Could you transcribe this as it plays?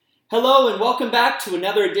Hello and welcome back to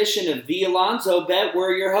another edition of The Alonso Bet.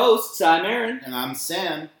 We're your hosts. I'm Aaron. And I'm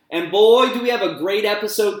Sam. And boy, do we have a great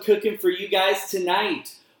episode cooking for you guys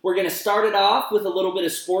tonight. We're going to start it off with a little bit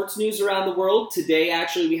of sports news around the world. Today,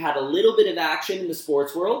 actually, we had a little bit of action in the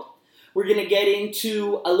sports world. We're going to get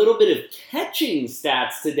into a little bit of catching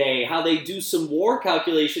stats today, how they do some WAR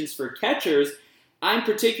calculations for catchers. I'm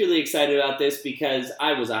particularly excited about this because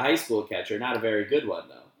I was a high school catcher, not a very good one,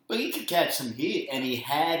 though. But he could catch some heat, and he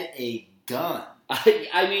had a gun.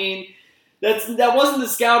 I mean, that wasn't the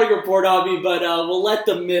scouting report on me, but we'll let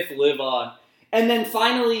the myth live on. And then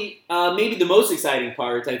finally, maybe the most exciting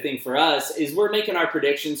part, I think, for us, is we're making our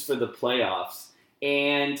predictions for the playoffs.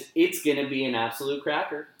 And it's going to be an absolute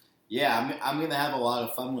cracker. Yeah, I'm going to have a lot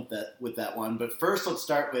of fun with that one. But first, let's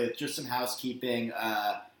start with just some housekeeping.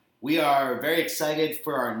 We are very excited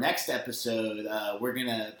for our next episode. We're going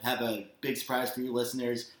to have a big surprise for you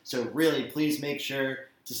listeners. So really, please make sure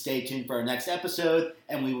to stay tuned for our next episode.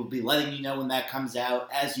 And we will be letting you know when that comes out,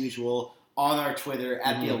 as usual, on our Twitter,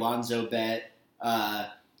 at the Alonso Bet.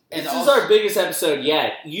 This is our biggest episode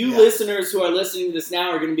yet. You listeners who are listening to this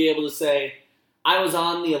now are going to be able to say, I was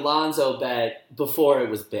on the Alonso Bet before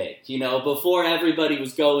it was big. You know, before everybody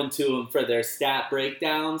was going to him for their stat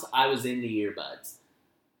breakdowns, I was in the earbuds.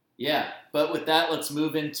 Yeah, but with that, let's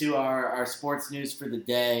move into our sports news for the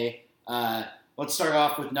day. Let's start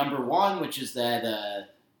off with number one, which is that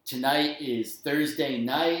tonight is Thursday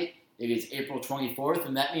night. It is April 24th,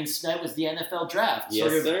 and that means tonight was the NFL Draft.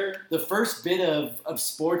 Yes, sir. The first bit of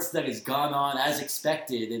sports that has gone on as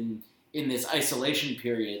expected in this isolation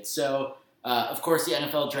period. So, of course, the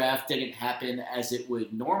NFL Draft didn't happen as it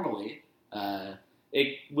would normally.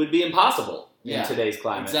 It would be impossible in today's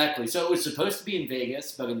climate. Exactly. So it was supposed to be in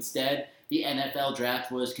Vegas, but instead the NFL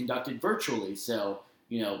Draft was conducted virtually. So,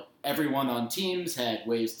 everyone on teams had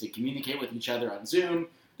ways to communicate with each other on Zoom.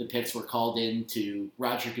 The picks were called in to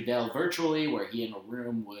Roger Goodell virtually, where he in a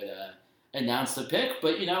room would announce the pick.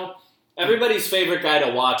 But, everybody's favorite guy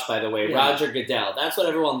to watch, by the way, Roger Goodell. That's what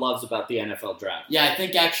everyone loves about the NFL Draft. Yeah, I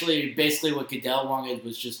think actually basically what Goodell wanted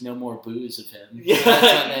was just no more boos of him. Yeah. So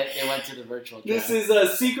that's why they went to the virtual draft. This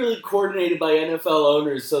is secretly coordinated by NFL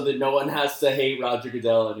owners so that no one has to hate Roger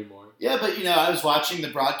Goodell anymore. Yeah, but, I was watching the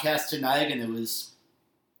broadcast tonight, and it was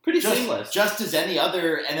pretty seamless. Just as any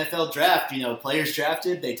other NFL draft, players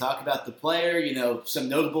drafted, they talk about the player, some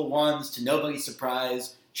notable ones to nobody's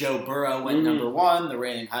surprise. Joe Burrow went number one, the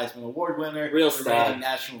reigning Heisman Award winner, the reigning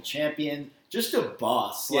national champion, just a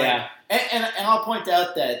boss. Yeah. And I'll point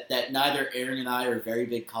out that neither Aaron and I are very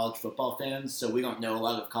big college football fans, so we don't know a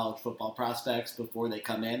lot of college football prospects before they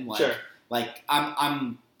come in. Sure.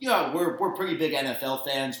 I'm we're pretty big NFL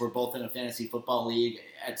fans. We're both in a fantasy football league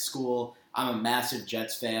at school. I'm a massive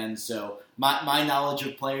Jets fan, so my knowledge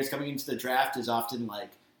of players coming into the draft is often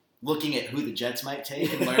like looking at who the Jets might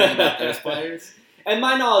take and learning about those players. And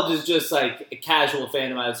my knowledge is just like a casual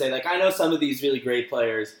fandom, I would say. Like, I know some of these really great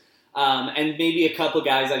players, and maybe a couple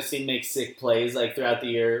guys I've seen make sick plays like throughout the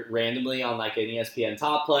year randomly on like an ESPN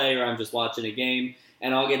top play, or I'm just watching a game,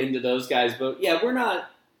 and I'll get into those guys. But yeah, we're not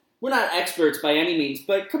experts by any means.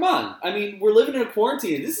 But come on, I mean, we're living in a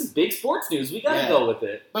quarantine. This is big sports news. We gotta go with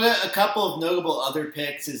it. But a couple of notable other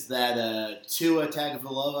picks is that Tua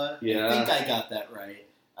Tagovailoa. Yeah. I think I got that right.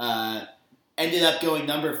 Ended up going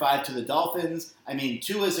number 5 to the Dolphins. I mean,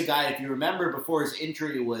 Tua's a guy, if you remember, before his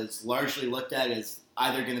injury was largely looked at as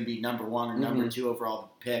either going to be number 1 or number 2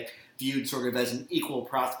 overall pick, viewed sort of as an equal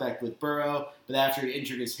prospect with Burrow. But after he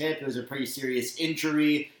injured his hip, it was a pretty serious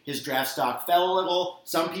injury. His draft stock fell a little.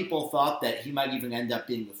 Some people thought that he might even end up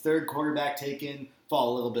being the third quarterback taken,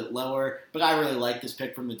 fall a little bit lower. But I really like this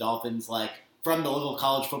pick from the Dolphins. Like, from the little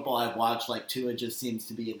college football I've watched, like, Tua just seems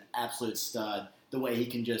to be an absolute stud. The way he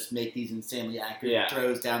can just make these insanely accurate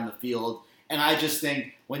throws down the field. And I just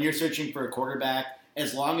think when you're searching for a quarterback,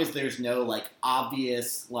 as long as there's no like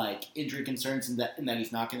obvious like injury concerns and that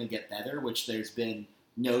he's not going to get better, which there's been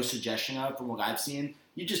no suggestion of from what I've seen,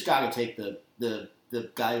 you just got to take the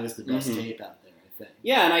guy who has the best tape out there, I think.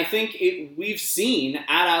 Yeah, and I think we've seen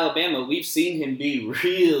at Alabama, we've seen him be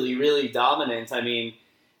really, really dominant. I mean,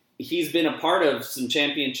 he's been a part of some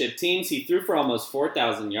championship teams. He threw for almost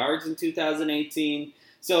 4,000 yards in 2018.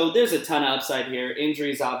 So there's a ton of upside here.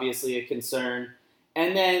 Injuries obviously a concern.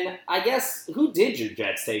 And then, I guess, who did your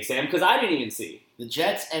Jets take, Sam? Because I didn't even see. The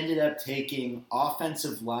Jets ended up taking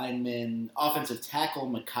offensive tackle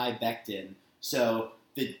Mekhi Becton. So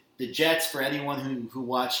the Jets, for anyone who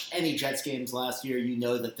watched any Jets games last year, you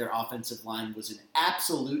know that their offensive line was an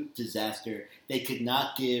absolute disaster. They could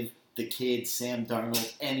not give the kid Sam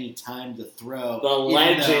Darnold any time to throw. The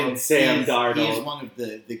legend Sam Darnold. He is one of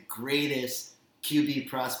the greatest QB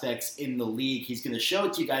prospects in the league. He's going to show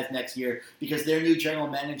it to you guys next year because their new general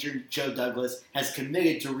manager, Joe Douglas, has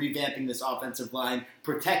committed to revamping this offensive line,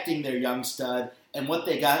 protecting their young stud. And what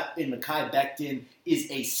they got in Mekhi Becton is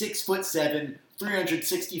a 6'7",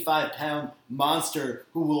 365-pound monster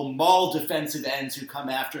who will maul defensive ends who come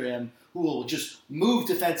after him, who will just move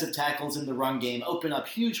defensive tackles in the run game, open up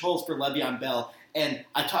huge holes for Le'Veon Bell. And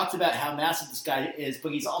I talked about how massive this guy is,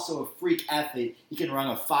 but he's also a freak athlete. He can run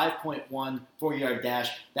a 5.1 4-yard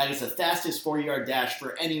dash. That is the fastest 4-yard dash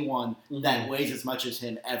for anyone that weighs as much as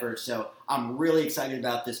him ever. So I'm really excited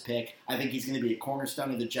about this pick. I think he's going to be a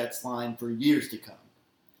cornerstone of the Jets line for years to come.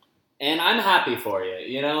 And I'm happy for you.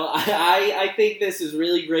 You know, I think this is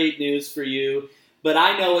really great news for you. But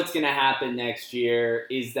I know what's going to happen next year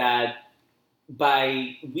is that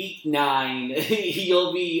by week 9,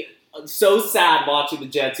 you'll be so sad watching the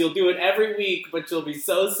Jets. You'll do it every week, but you'll be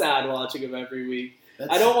so sad watching them every week.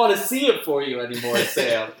 I don't want to see it for you anymore,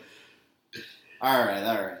 Sam. All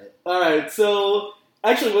right. All right, so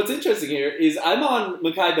actually what's interesting here is I'm on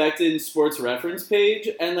Mekhi Becton's sports reference page,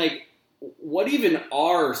 and, like, what even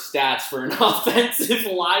are stats for an offensive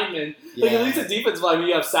lineman? Yeah. Like, at least a defensive lineman,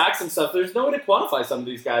 you have sacks and stuff. There's no way to quantify some of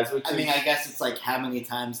these guys. I mean, I guess it's like how many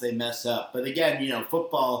times they mess up. But again, you know,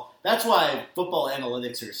 football, that's why football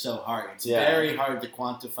analytics are so hard. It's very hard to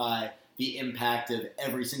quantify the impact of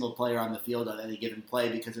every single player on the field on any given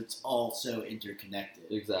play because it's all so interconnected.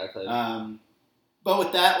 Exactly. But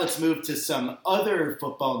with that, let's move to some other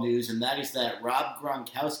football news, and that is that Rob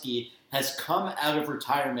Gronkowski has come out of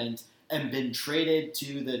retirement and been traded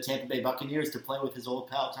to the Tampa Bay Buccaneers to play with his old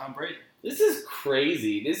pal Tom Brady. This is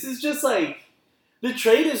crazy. This is just like, the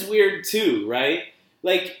trade is weird too, right?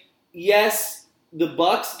 Like, yes, the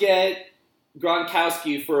Bucs get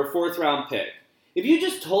Gronkowski for a 4th-round pick. If you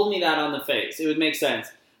just told me that on the face, it would make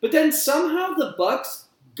sense. But then somehow the Bucs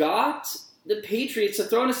got the Patriots to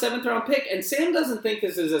throw in a 7th-round pick, and Sam doesn't think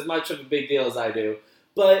this is as much of a big deal as I do.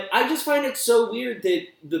 But I just find it so weird that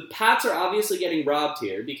the Pats are obviously getting robbed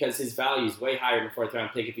here because his value is way higher than a 4th-round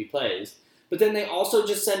pick if he plays. But then they also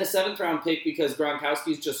just send a 7th-round pick because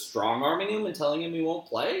Gronkowski's just strong-arming him and telling him he won't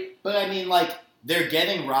play? But, I mean, like, they're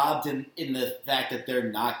getting robbed in the fact that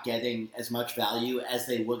they're not getting as much value as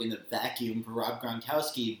they would in a vacuum for Rob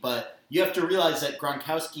Gronkowski. But you have to realize that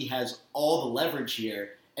Gronkowski has all the leverage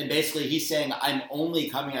here. And basically he's saying, I'm only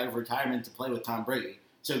coming out of retirement to play with Tom Brady.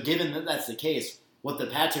 So given that that's the case, what the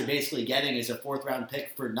Pats are basically getting is a 4th-round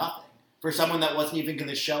pick for nothing, for someone that wasn't even going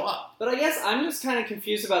to show up. But I guess I'm just kind of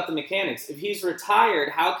confused about the mechanics. If he's retired,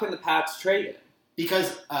 how can the Pats trade him?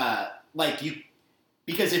 Because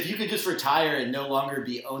if you could just retire and no longer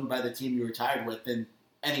be owned by the team you retired with, then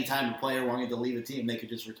anytime a player wanted to leave a team, they could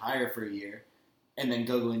just retire for a year and then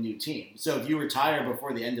go to a new team. So if you retire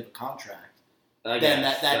before the end of a contract, then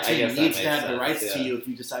that team needs to have the rights to you if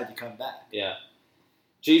you decide to come back. Yeah.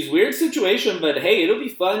 Geez, weird situation, but hey, it'll be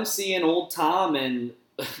fun seeing old Tom and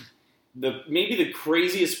maybe the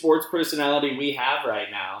craziest sports personality we have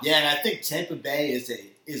right now. Yeah, and I think Tampa Bay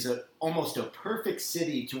is almost a perfect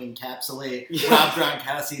city to encapsulate Rob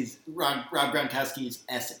Gronkowski's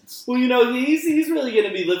essence. Well, you know, he's really going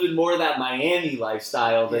to be living more of that Miami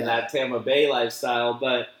lifestyle than that Tampa Bay lifestyle,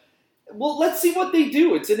 but well, let's see what they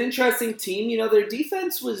do. It's an interesting team. You know, their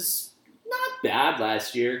defense was not bad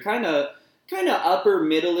last year, kind of upper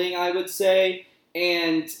middling, I would say.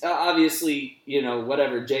 And obviously, you know,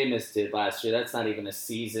 whatever Jameis did last year, that's not even a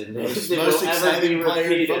season. Most exciting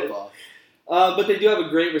player in football. But they do have a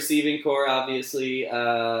great receiving core, obviously.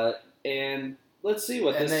 And let's see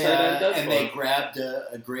what this tight end does. And they grabbed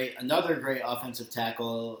another great offensive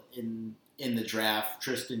tackle in the draft,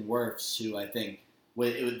 Tristan Wirfs, who I think for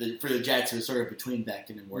the Jets was sort of between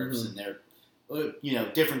Becton and Wirfs, and they're, you know,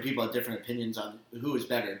 different people have different opinions on who is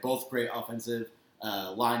better. Both great offensive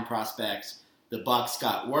line prospects. The Bucs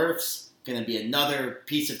got Wirfs, going to be another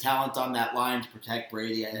piece of talent on that line to protect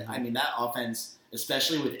Brady. I mean, that offense,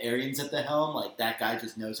 especially with Arians at the helm, like that guy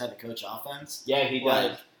just knows how to coach offense. Yeah, he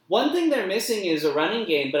does. One thing they're missing is a running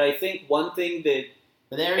game, but I think one thing that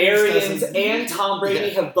Arians and Tom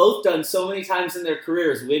Brady have both done so many times in their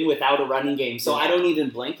careers win without a running game, so I don't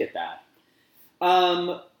even blink at that.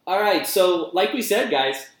 All right, so like we said,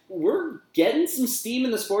 guys, we're getting some steam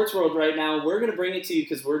in the sports world right now. We're going to bring it to you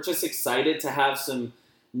because we're just excited to have some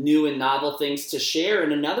new and novel things to share.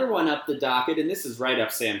 And another one up the docket, and this is right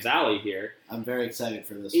up Sam's alley here. I'm very excited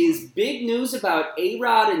for this is big news about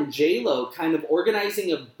A-Rod and J-Lo kind of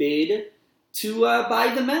organizing a bid to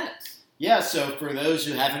buy the Mets. Yeah, so for those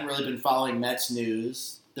who haven't really been following Mets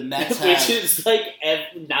news, The Mets which is like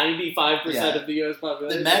 95% of the U.S.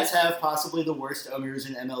 population. The Mets have possibly the worst owners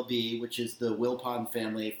in MLB, which is the Wilpon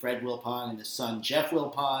family. Fred Wilpon and his son Jeff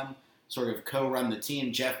Wilpon sort of co-run the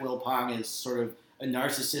team. Jeff Wilpon is sort of a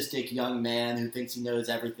narcissistic young man who thinks he knows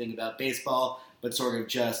everything about baseball, but sort of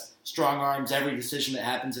just strong-arms every decision that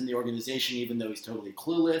happens in the organization, even though he's totally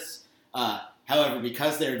clueless. However,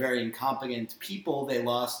 because they're very incompetent people, they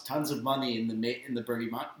lost tons of money in the Bernie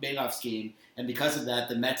Madoff scheme, and because of that,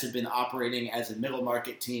 the Mets have been operating as a middle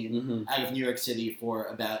market team out of New York City for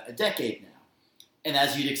about a decade now. And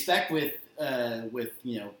as you'd expect with a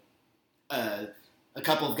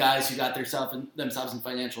couple of guys who got themselves in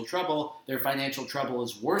financial trouble, their financial trouble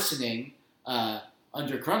is worsening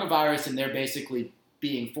under coronavirus, and they're basically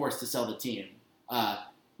being forced to sell the team.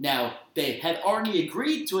 Now, they had already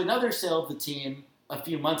agreed to another sale of the team a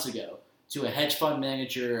few months ago to a hedge fund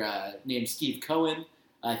manager named Steve Cohen.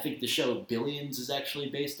 I think the show Billions is actually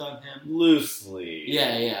based on him. Loosely.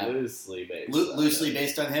 Yeah. Loosely based Loosely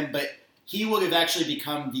based on him, but he would have actually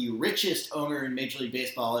become the richest owner in Major League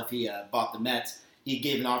Baseball if he bought the Mets. He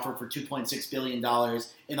gave an offer for $2.6 billion.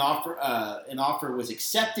 An offer was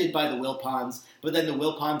accepted by the Wilpons, but then the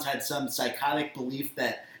Wilpons had some psychotic belief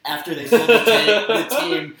that after they sold the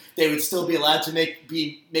team, they would still be allowed to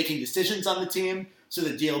be making decisions on the team. So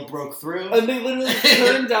the deal broke through. And they literally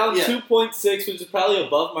turned down 2.6, which is probably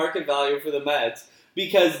above market value for the Mets,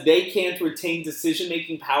 because they can't retain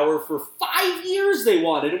decision-making power for 5 years they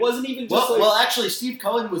wanted. It wasn't even just Well, actually, Steve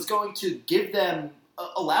Cohen was going to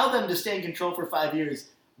allow them to stay in control for 5 years.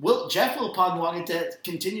 Jeff Wilpon wanted to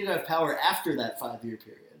continue to have power after that 5-year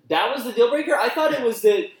period. That was the deal breaker? I thought it was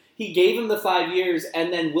that he gave him the 5 years,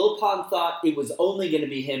 and then Wilpon thought it was only going to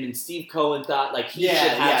be him, and Steve Cohen thought he should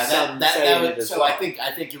have some say in it as well. I think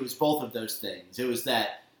it was both of those things. It was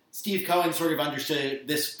that Steve Cohen sort of understood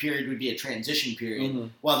this period would be a transition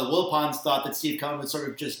period, while the Wilpons thought that Steve Cohen would sort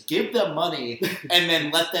of just give them money and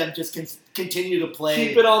then let them just continue to play.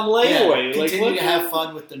 Keep it on layaway. Continue to have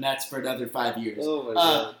fun with the Mets for another 5 years. Oh my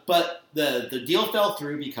God. But the deal fell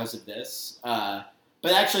through because of this.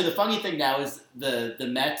 But actually, the funny thing now is the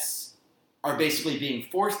Mets are basically being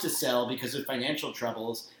forced to sell because of financial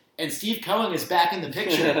troubles, and Steve Cohen is back in the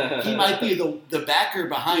picture. He might be the backer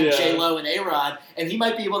behind J-Lo and A-Rod, and he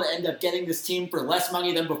might be able to end up getting this team for less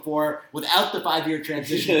money than before without the 5-year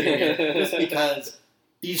transition period, just because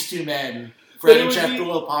these two men, Fred and Jeff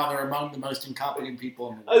Wilpon, are among the most incompetent people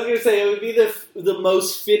in the world. I was going to say, it would be the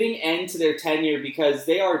most fitting end to their tenure, because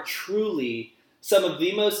they are truly some of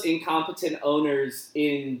the most incompetent owners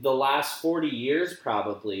in the last 40 years,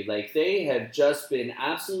 probably. They have just been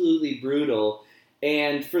absolutely brutal.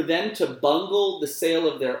 And for them to bungle the sale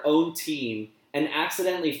of their own team and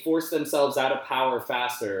accidentally force themselves out of power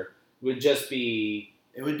faster would just be...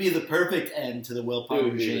 It would be the perfect end to the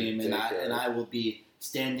Wilpon regime, and I will be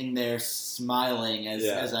standing there smiling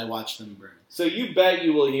as I watch them burn. So you bet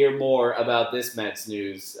you will hear more about this Mets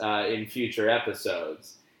news in future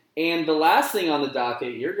episodes. And the last thing on the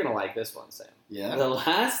docket, you're going to like this one, Sam. Yeah. The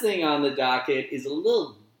last thing on the docket is a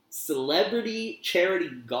little celebrity charity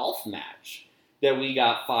golf match that we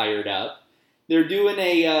got fired up. They're doing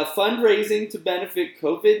a fundraising to benefit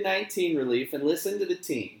COVID-19 relief, and listen to the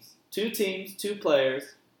teams. 2 teams, 2 players.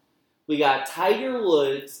 We got Tiger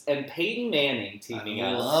Woods and Peyton Manning teaming up.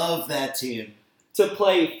 I love that team. To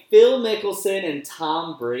play Phil Mickelson and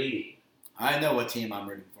Tom Brady. I know what team I'm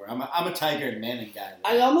rooting for. I'm a Tiger and Manning guy.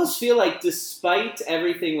 I almost feel like, despite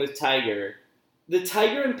everything with Tiger, the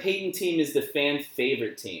Tiger and Peyton team is the fan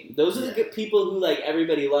favorite team. Those are the good people who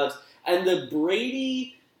everybody loves. And the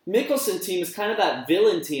Brady Mickelson team is kind of that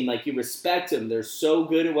villain team. You respect them. They're so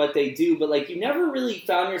good at what they do, but you never really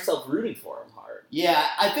found yourself rooting for them hard. Yeah,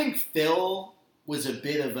 I think Phil was a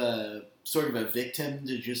bit of a sort of a victim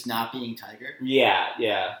to just not being Tiger.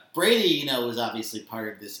 Yeah. Brady, was obviously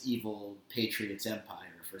part of this evil Patriots empire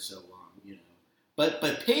for so long,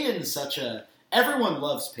 But Peyton's everyone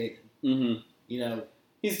loves Peyton. Mm-hmm.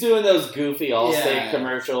 He's doing those goofy Allstate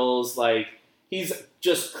commercials. He's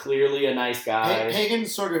just clearly a nice guy.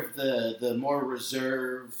 Peyton's sort of the more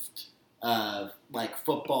reserved,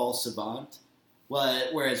 football savant.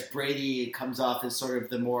 Whereas Brady comes off as sort of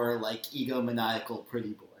the more egomaniacal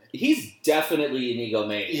pretty boy. He's definitely an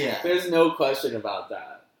egomaniac. Yeah. There's no question about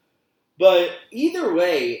that. But either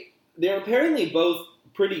way, they're apparently both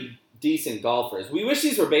pretty decent golfers. We wish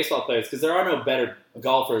these were baseball players, because there are no better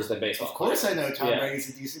golfers than baseball players. Of course I know Tom Brady's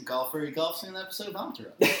a decent golfer. He golfs in an episode of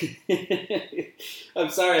Entourage. I'm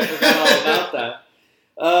sorry, I forgot all about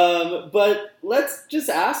that. But let's just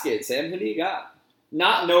ask it, Sam. Who do you got?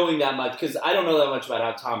 Not knowing that much, because I don't know that much about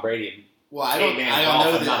how Tom Brady Well, I don't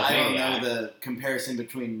know the comparison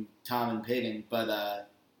between Tom and Peyton, but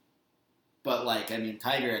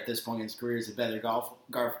Tiger at this point in his career is a better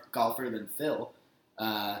golfer than Phil.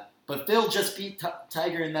 But Phil just beat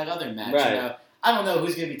Tiger in that other match. Right. I don't know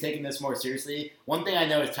who's going to be taking this more seriously. One thing I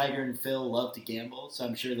know is Tiger and Phil love to gamble, so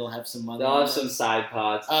I'm sure they'll have some money. They'll have some side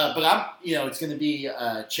pots. But it's going to be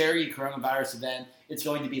a charity coronavirus event. It's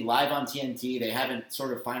going to be live on TNT. They haven't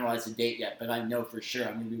sort of finalized a date yet, but I know for sure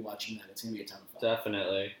I'm going to be watching that. It's going to be a ton of fun.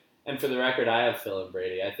 Definitely. And for the record, I have Phil and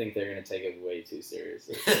Brady. I think they're going to take it way too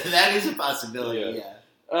seriously. That is a possibility, yeah.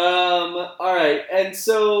 All right. And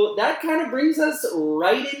so that kind of brings us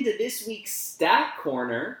right into this week's Stat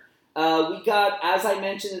Corner. We got, as I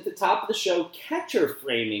mentioned at the top of the show, catcher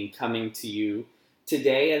framing coming to you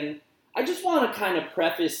today. And I just want to kind of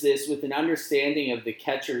preface this with an understanding of the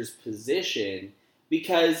catcher's position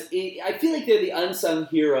because I feel like they're the unsung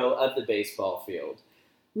hero of the baseball field.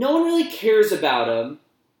 No one really cares about them.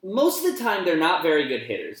 Most of the time, they're not very good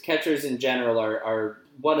hitters. Catchers in general are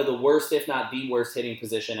one of the worst, if not the worst, hitting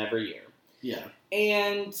position every year. Yeah.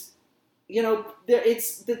 And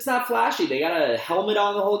it's not flashy. They got a helmet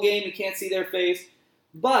on the whole game. You can't see their face.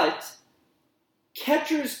 But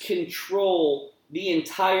catchers control the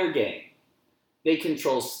entire game. They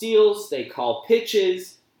control steals. They call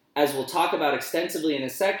pitches. As we'll talk about extensively in a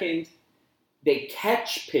second, they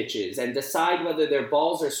catch pitches and decide whether they're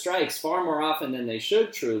balls or strikes far more often than they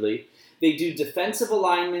should, truly. They do defensive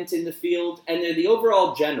alignment in the field, and they're the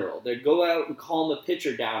overall general. They go out and calm a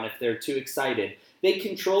pitcher down if they're too excited. They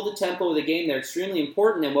control the tempo of the game. They're extremely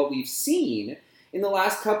important, and what we've seen in the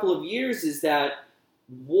last couple of years is that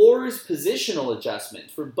WAR's positional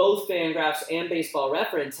adjustment for both Fangraphs and Baseball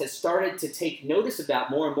Reference has started to take notice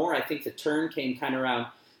about more and more. I think the turn came kind of around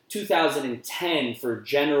 2010 for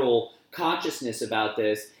general consciousness about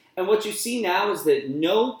this. And what you see now is that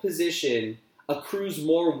no position accrues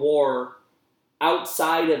more WAR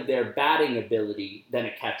outside of their batting ability than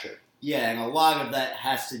a catcher. Yeah, and a lot of that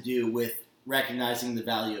has to do with recognizing the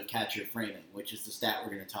value of catcher framing, which is the stat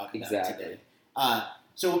we're going to talk about today.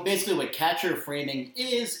 So basically what catcher framing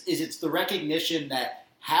is it's the recognition that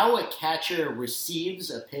how a catcher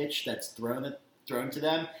receives a pitch that's thrown to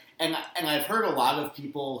them. And I've heard a lot of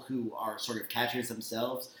people who are sort of catchers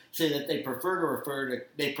themselves say that they prefer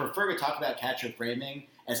to talk about catcher framing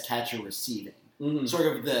as catcher receiving. Mm-hmm.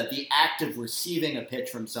 Sort of the act of receiving a pitch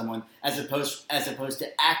from someone as opposed to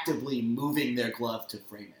actively moving their glove to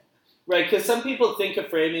frame it. Right, because some people think of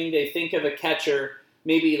framing, they think of a catcher,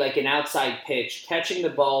 maybe like an outside pitch, catching the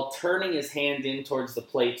ball, turning his hand in towards the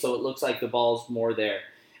plate so it looks like the ball's more there.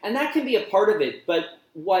 And that can be a part of it, but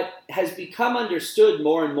what has become understood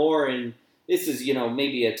more and more, and this is,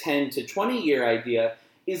 maybe a 10 to 20 year idea,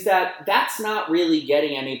 is that that's not really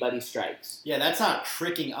getting anybody strikes. Yeah, that's not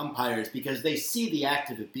tricking umpires because they see the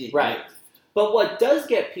act of it being right. moved. But what does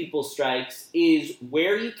get people strikes is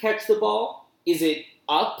where you catch the ball. Is it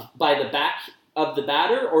up by the back of the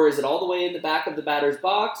batter, or is it all the way in the back of the batter's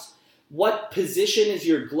box? What position is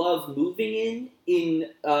your glove moving in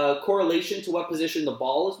correlation to what position the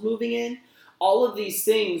ball is moving in? All of these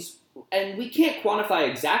things, and we can't quantify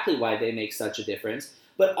exactly why they make such a difference,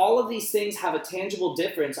 but all of these things have a tangible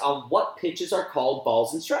difference on what pitches are called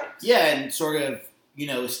balls and strikes. Yeah, and sort of,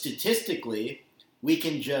 statistically, we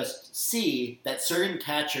can just see that certain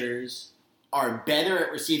catchers are better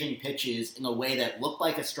at receiving pitches in a way that look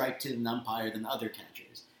like a strike to an umpire than other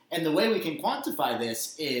catchers. And the way we can quantify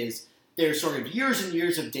this is there's sort of years and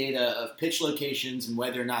years of data of pitch locations and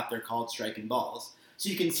whether or not they're called strike and balls. So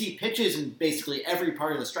you can see pitches in basically every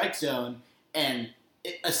part of the strike zone and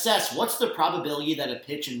assess what's the probability that a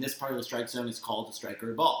pitch in this part of the strike zone is called a strike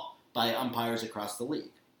or a ball by umpires across the league.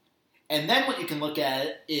 And then what you can look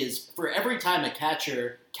at is for every time a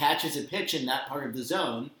catcher catches a pitch in that part of the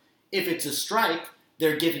zone, if it's a strike,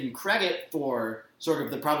 they're given credit for sort of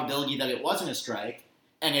the probability that it wasn't a strike.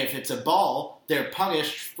 And if it's a ball, they're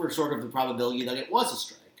punished for sort of the probability that it was a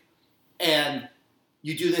strike. And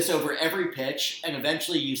you do this over every pitch, and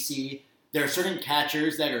eventually you see there are certain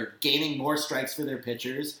catchers that are gaining more strikes for their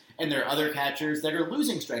pitchers, and there are other catchers that are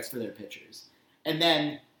losing strikes for their pitchers. And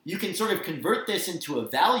then you can sort of convert this into a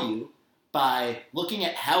value by looking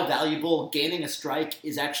at how valuable gaining a strike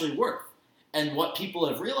is actually worth. And what people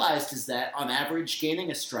have realized is that, on average, gaining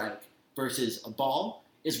a strike versus a ball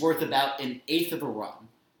is worth about 1/8 of a run.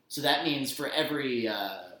 So that means for every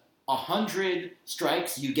 100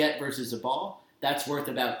 strikes you get versus a ball, that's worth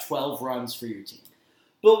about 12 runs for your team.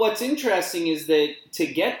 But what's interesting is that to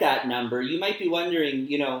get that number, you might be wondering,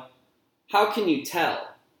 how can you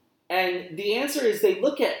tell? And the answer is they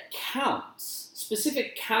look at counts,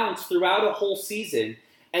 specific counts throughout a whole season,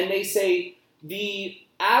 and they say the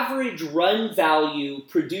average run value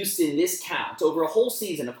produced in this count over a whole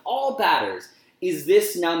season of all batters is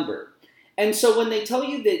this number. And so when they tell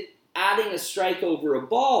you that adding a strike over a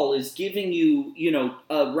ball is giving you,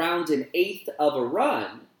 around an eighth of a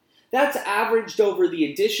run, that's averaged over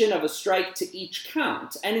the addition of a strike to each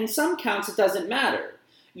count. And in some counts, it doesn't matter.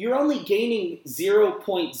 You're only gaining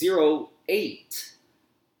 0.08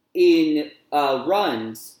 in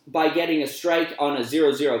runs by getting a strike on a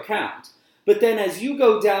 0-0 count. But then as you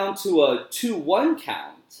go down to a 2-1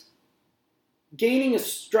 count, gaining a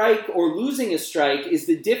strike or losing a strike is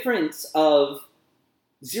the difference of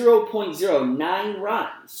 0.09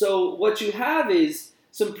 runs. So what you have is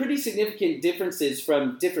some pretty significant differences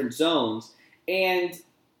from different zones, and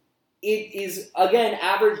it is, again,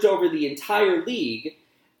 averaged over the entire league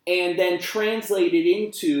and then translated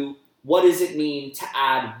into what does it mean to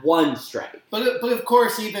add one strike. But of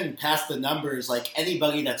course, even past the numbers, like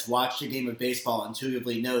anybody that's watched a game of baseball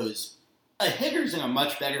intuitively knows a hitter's in a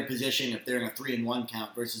much better position if they're in a 3-1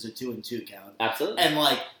 count versus a 2-2 count. Absolutely.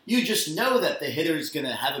 And you just know that the hitter's going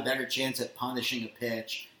to have a better chance at punishing a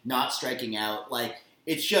pitch, not striking out.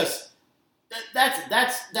 It's just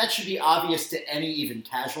that should be obvious to any even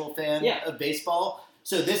casual fan of baseball.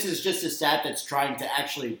 So this is just a stat that's trying to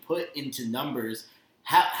actually put into numbers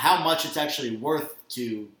how much it's actually worth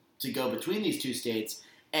to go between these two states.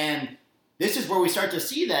 And this is where we start to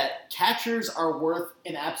see that catchers are worth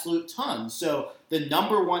an absolute ton. So the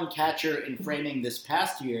number one catcher in framing this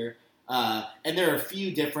past year, and there are a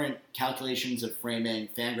few different calculations of framing.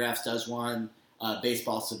 Fangraphs does one,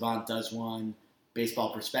 Baseball Savant does one,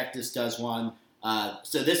 Baseball Prospectus does one.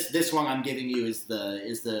 So this one I'm giving you is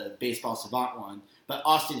the Baseball Savant one. But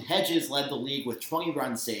Austin Hedges led the league with 20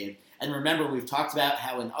 runs saved. And remember, we've talked about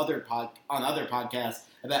how on other podcasts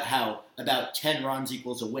about how about 10 runs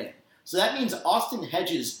equals a win. So that means Austin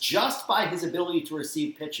Hedges, just by his ability to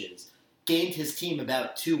receive pitches, gained his team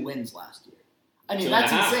about 2 wins last year. I mean,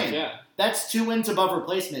 that's insane. Yeah. That's 2 wins above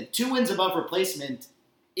replacement. 2 wins above replacement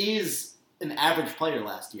is an average player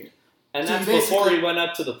last year. And that's before he went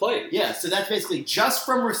up to the plate. Yeah, so that's basically just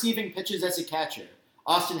from receiving pitches as a catcher.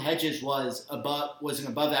 Austin Hedges was an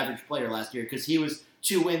above average player last year because he was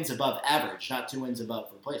 2 wins above average, not 2 wins above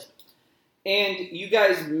replacement. And you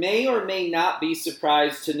guys may or may not be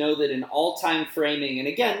surprised to know that in all-time framing, and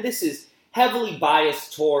again, this is heavily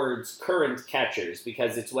biased towards current catchers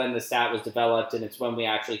because it's when the stat was developed and it's when we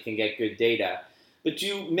actually can get good data. But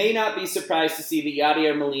you may not be surprised to see that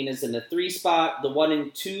Yadier Molina's in the 3 spot. The 1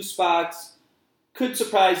 and 2 spots could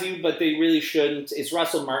surprise you, but they really shouldn't. It's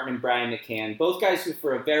Russell Martin and Brian McCann, both guys who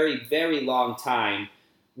for a very, very long time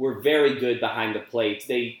were very good behind the plate.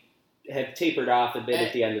 They have tapered off a bit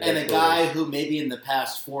at the end of their careers. And a guy who maybe in the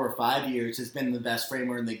past 4 or 5 years has been the best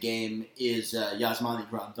framer in the game is Yasmani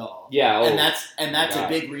Grandal. Yeah, and that's a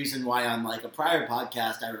big reason why on a prior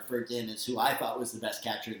podcast I referred to him as who I thought was the best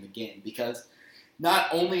catcher in the game, because not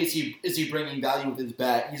only is he bringing value with his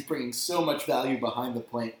bat, he's bringing so much value behind the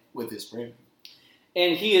plate with his framing.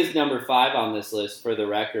 And he is number 5 on this list for the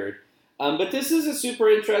record. But this is a super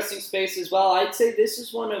interesting space as well. I'd say this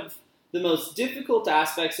is one of the most difficult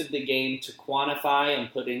aspects of the game to quantify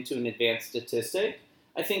and put into an advanced statistic.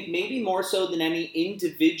 I think maybe more so than any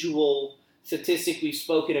individual statistic we've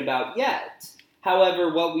spoken about yet.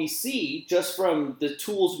 However, what we see, just from the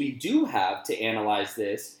tools we do have to analyze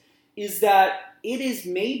this, is that it is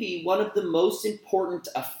maybe one of the most important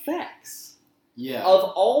effects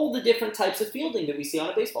of all the different types of fielding that we see on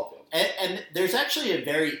a baseball field. And there's actually a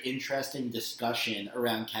very interesting discussion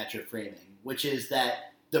around catcher framing, which is that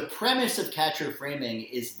the premise of catcher framing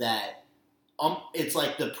is that it's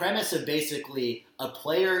like the premise of basically a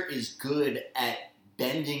player is good at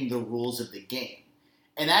bending the rules of the game.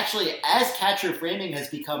 And actually, as catcher framing has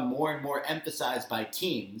become more and more emphasized by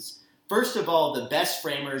teams, first of all, the best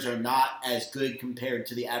framers are not as good compared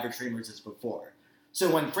to the average framers as before. So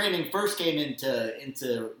when framing first came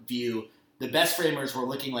into view, the best framers were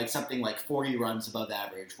looking like something like 40 runs above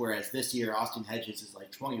average, whereas this year Austin Hedges is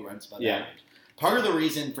like 20 runs above average. Part of the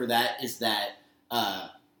reason for that is that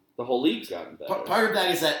the whole league's gotten better. Part of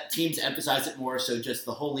that is that teams emphasize it more, so just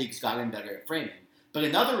the whole league's gotten better at framing. But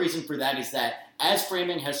another reason for that is that as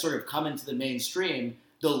framing has sort of come into the mainstream,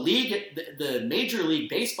 the Major League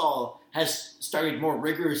Baseball has started more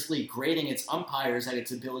rigorously grading its umpires at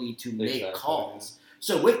its ability to make calls.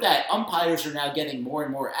 So with that, umpires are now getting more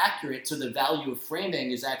and more accurate, so the value of framing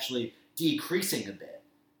is actually decreasing a bit.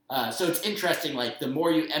 So it's interesting, the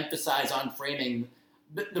more you emphasize on framing,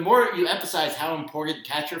 the more you emphasize how important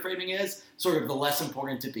catcher framing is, sort of the less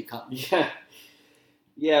important it becomes.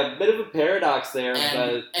 Yeah, a bit of a paradox there,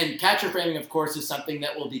 and catcher framing, of course, is something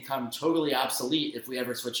that will become totally obsolete if we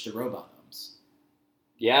ever switch to robot umps.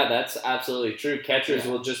 Yeah, that's absolutely true. Catchers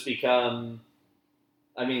will just become.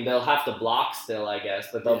 I mean, they'll have to block still, I guess,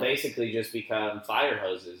 but they'll basically just become fire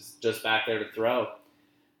hoses, just back there to throw.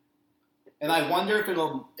 And I wonder if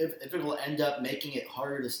it'll end up making it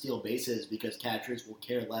harder to steal bases because catchers will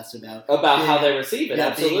care less about how they receive it.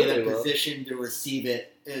 Absolutely, being in a position to receive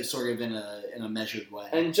it sort of in a measured way,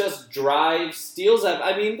 and just drives, steals up.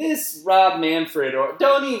 I mean, this Rob Manfred, or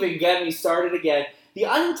don't even get me started again. The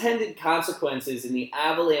unintended consequences and the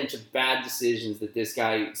avalanche of bad decisions that this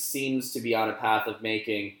guy seems to be on a path of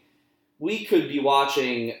making. We could be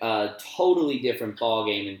watching a totally different ball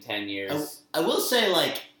game in 10 years. I will say,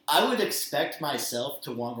 I would expect myself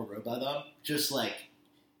to want a robot ump, just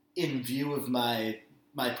in view of my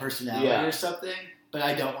personality or something. But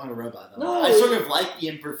I don't want a robot ump. No, I sort of like the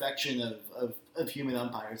imperfection of human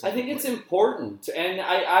umpires. I think it's important, and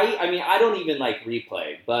I mean I don't even like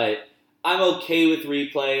replay, but I'm okay with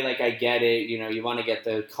replay. I get it. You want to get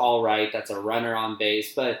the call right. That's a runner on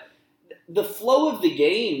base, but the flow of the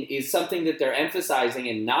game is something that they're emphasizing,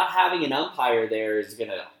 and not having an umpire there is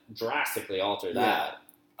going to drastically alter that.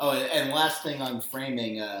 Oh, and last thing on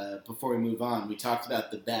framing, before we move on, we talked about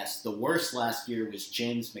the best. The worst last year was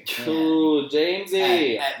James McCann. Ooh,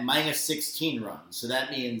 Jamesy. At minus 16 runs. So that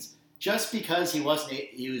means just because he was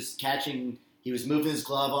moving his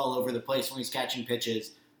glove all over the place when he was catching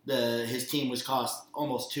pitches, his team was cost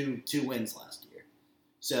almost two wins last year.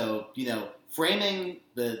 So, framing,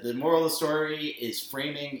 the moral of the story is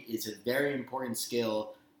framing is a very important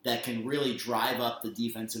skill that can really drive up the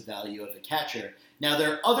defensive value of a catcher. Now,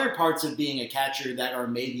 there are other parts of being a catcher that are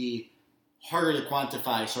maybe harder to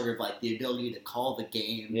quantify, sort of like the ability to call the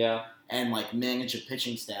game and manage a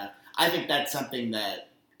pitching staff. I think that's something that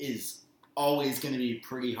is always going to be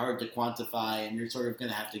pretty hard to quantify, and you're sort of going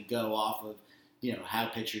to have to go off of, how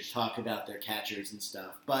pitchers talk about their catchers and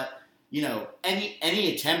stuff. But,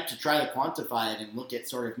 any attempt to try to quantify it and look at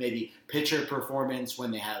sort of maybe pitcher performance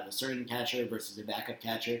when they have a certain catcher versus a backup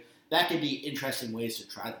catcher, that could be interesting ways to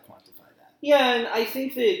try to quantify that. Yeah, and I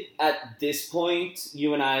think that at this point,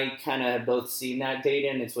 you and I kind of have both seen that data,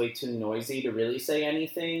 and it's way too noisy to really say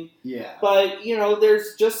anything. Yeah. But,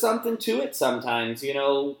 there's just something to it sometimes.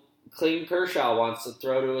 Clayton Kershaw wants to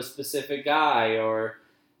throw to a specific guy, or,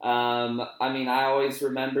 I always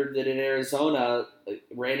remembered that in Arizona,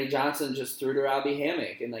 Randy Johnson just threw to Robbie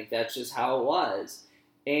Hammock, and, that's just how it was.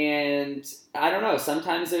 And, I don't know,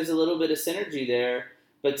 sometimes there's a little bit of synergy there.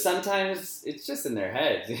 But sometimes it's just in their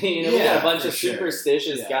heads. We got a bunch of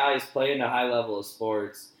superstitious guys playing a high level of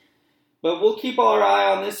sports. But we'll keep our eye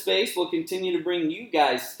on this space. We'll continue to bring you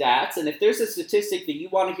guys stats. And if there's a statistic that you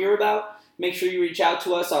want to hear about, make sure you reach out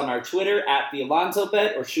to us on our Twitter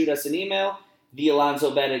 @TheAlonsoBet or shoot us an email,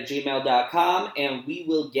 thealonsobet@gmail.com, and we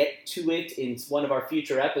will get to it in one of our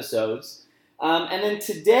future episodes. And then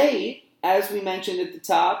today, as we mentioned at the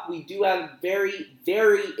top, we do have very,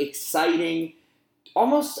 very exciting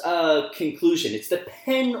almost a conclusion. It's the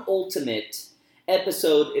penultimate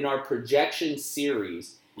episode in our projection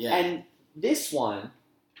series. Yeah. And this one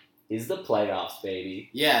is the playoffs, baby.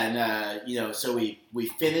 Yeah, and, so we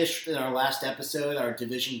finished in our last episode our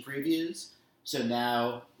division previews. So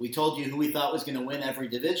now we told you who we thought was going to win every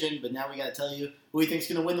division, but now we got to tell you who we think is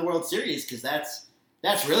going to win the World Series, because that's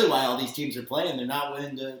really why all these teams are playing. They're not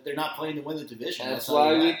playing to win the division. That's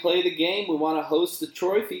why we play the game. We want to host the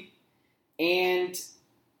trophy. And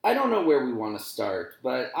I don't know where we want to start,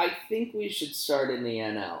 but I think we should start in the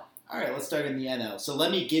NL. All right, let's start in the NL. So let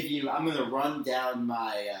me I'm going to run down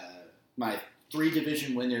my 3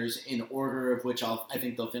 division winners in order of which I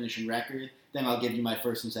think they'll finish in record. Then I'll give you my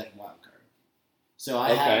first and second wild card. So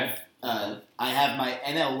I have my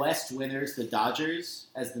NL West winners, the Dodgers,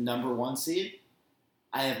 as the number 1 seed.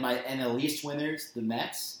 I have my NL East winners, the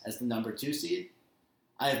Mets, as the number 2 seed.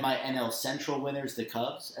 I have my NL Central winners, the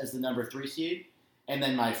Cubs, as the number 3 seed. And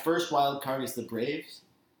then my first wild card is the Braves.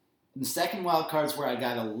 And the second wild card is where I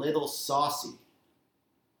got a little saucy.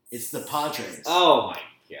 It's the Padres. Oh, my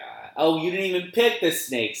God. Oh, you didn't even pick the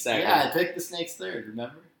Snakes second. Yeah, I picked the Snakes third,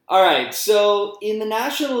 remember? All right, so in the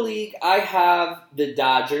National League, I have the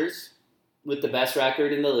Dodgers with the best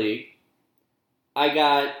record in the league. I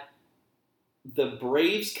got the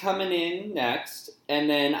Braves coming in next, and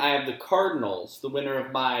then I have the Cardinals, the winner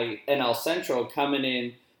of my NL Central, coming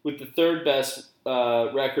in with the third best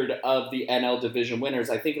record of the NL division winners.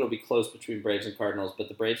 I think it'll be close between Braves and Cardinals, but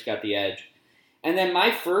the Braves got the edge. And then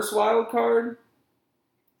my first wild card,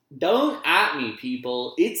 Don't at me,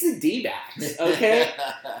 people. It's the D-backs, okay?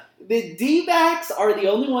 The D-backs are the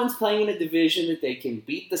only ones playing in a division that they can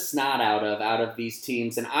beat the snot out of these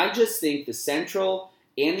teams. And I just think the Central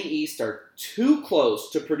and the East are too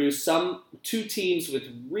close to produce two teams with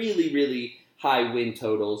really, really high win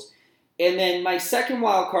totals. And then my second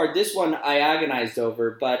wild card, this one I agonized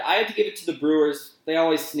over, but I had to give it to the Brewers. They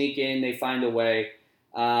always sneak in. They find a way.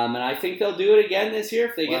 And I think they'll do it again this year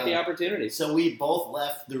if they get the opportunity. So we both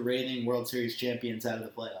left the reigning World Series champions out of the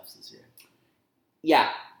playoffs this year. Yeah.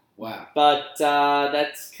 Wow. But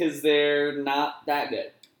that's because they're not that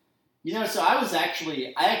good. So I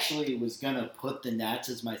actually was going to put the Nats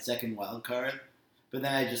as my second wild card, but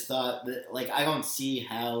then I just thought that, I don't see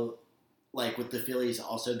how, with the Phillies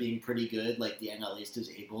also being pretty good, the NL East is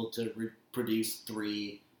able to produce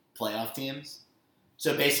 3 playoff teams.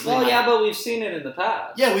 So basically... Well, but we've seen it in the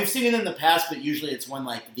past. Yeah, we've seen it in the past, but usually it's when,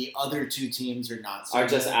 the other 2 teams are not so Are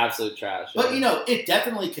just good. absolute trash. But, it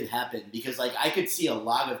definitely could happen because, I could see a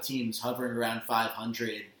lot of teams hovering around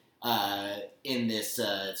 500 in this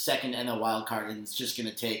second NL wild card, and it's just going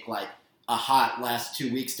to take, a hot last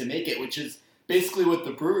 2 weeks to make it, which is basically what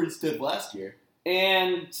the Brewers did last year.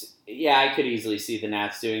 And, yeah, I could easily see the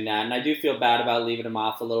Nats doing that, and I do feel bad about leaving them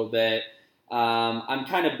off a little bit. I'm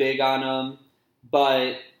kind of big on them.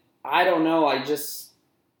 But I don't know.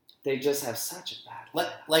 They just have such a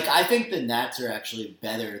bad. I think the Nats are actually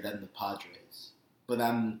better than the Padres. But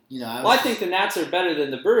I think the Nats are better than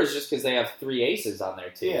the Brewers just because they have 3 aces on their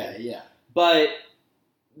team. Yeah. But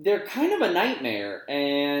they're kind of a nightmare,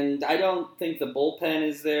 and I don't think the bullpen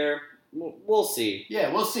is there. We'll see.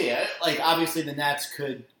 Yeah, we'll see. Obviously the Nats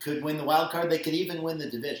could win the wild card. They could even win the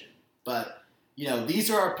division. But. These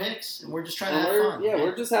are our picks, and we're just trying to have fun. Yeah,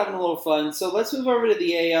 we're just having a little fun. So let's move over to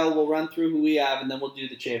the AL. We'll run through who we have, and then we'll do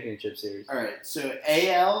the championship series. All right, so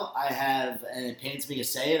AL, I have, and it pains me to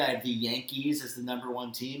say it, I have the Yankees as the number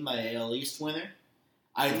 1 team, my AL East winner.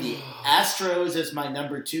 I have the Astros as my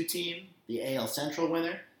number 2 team, the AL Central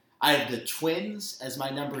winner. I have the Twins as my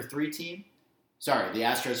number 3 team. Sorry, the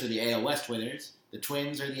Astros are the AL West winners. The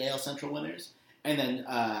Twins are the AL Central winners. And then...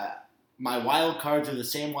 my wild cards are the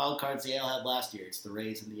same wild cards the AL had last year. It's the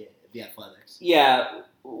Rays and the Athletics. Yeah,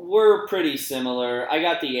 we're pretty similar. I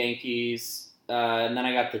got the Yankees, and then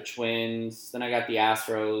I got the Twins, then I got the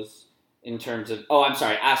Astros in terms of... Oh, I'm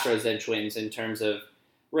sorry, Astros and Twins in terms of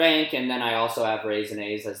rank, and then I also have Rays and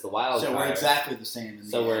A's as the wild card. So we're exactly the same.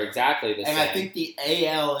 We're exactly the same. And I think the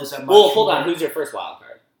AL is a much Well, hold on. Who's your first wild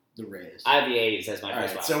card? The Rays. I have the A's as my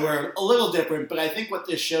first wild card. So we're a little different, but I think what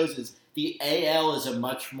this shows is the AL is a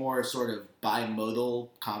much more sort of bimodal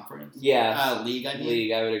conference. Yeah. League, I mean.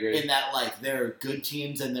 League, I would agree. In that, there are good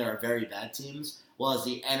teams and there are very bad teams. Whereas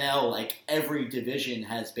the NL, every division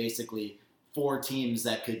has basically 4 teams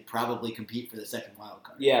that could probably compete for the second wild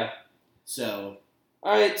card. Yeah. So...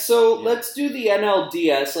 All right, so let's do the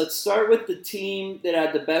NLDS. Let's start with the team that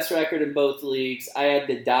had the best record in both leagues. I had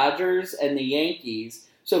the Dodgers and the Yankees.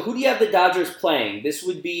 So who do you have the Dodgers playing? This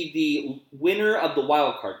would be the winner of the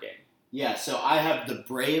wild card game. Yeah, so I have the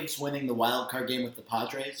Braves winning the wild card game with the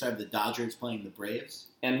Padres. So I have the Dodgers playing the Braves.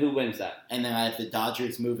 And who wins that? And then I have the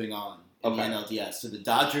Dodgers moving on in the NLDS. So the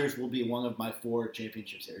Dodgers will be one of my 4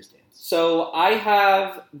 championship series teams. So I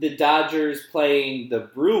have the Dodgers playing the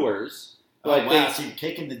Brewers. Oh, wow, so you're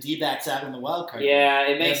kicking the D-backs out in the wild card game. Yeah,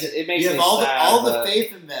 it makes me You have sad, all the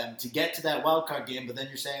faith in them to get to that wild card game, but then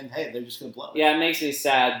you're saying, hey, they're just going to blow it. Yeah, it makes me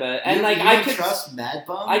sad, but... And I could trust Mad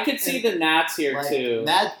Bum? I could see the Nats here, too.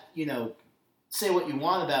 Mad, say what you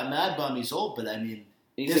want about Mad Bum, he's old, but I mean...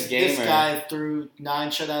 He's a gamer. This guy threw 9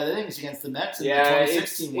 shutout innings against the Mets in the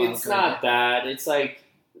 2016 wild card. It's not that. It's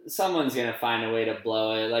someone's going to find a way to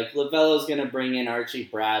blow it. Lavello's going to bring in Archie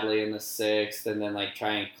Bradley in the 6th and then,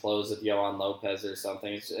 try and close with Yohan Lopez or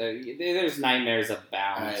something. There's nightmares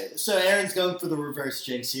abound. All right. So Aaron's going for the reverse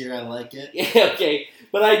jinx here. I like it. Yeah, okay.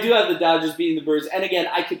 But I do have the Dodgers beating the Brewers. And again,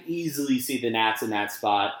 I could easily see the Nats in that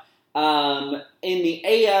spot. In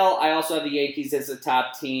the AL, I also have the Yankees as a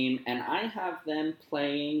top team, and I have them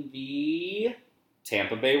playing the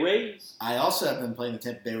Tampa Bay Rays. I also have them playing the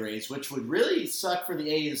Tampa Bay Rays, which would really suck for the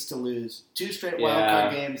A's to lose 2 straight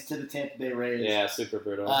wildcard games to the Tampa Bay Rays. Yeah, super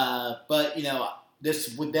brutal. But,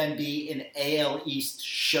 this would then be an AL East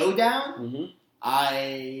showdown.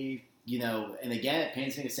 Mm-hmm. And again, it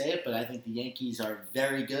pains me to say it, but I think the Yankees are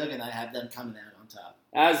very good, and I have them coming out on top.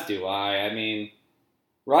 As do I. I mean,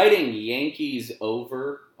 writing Yankees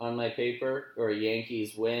over on my paper or a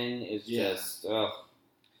Yankees win is just,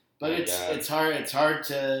 But it's hard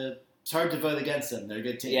to vote against them. They're a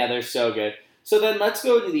good team. Yeah, they're so good. So then let's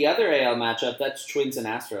go to the other AL matchup. That's Twins and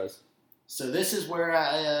Astros. So this is where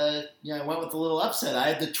I went with a little upset. I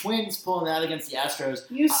had the Twins pulling out against the Astros.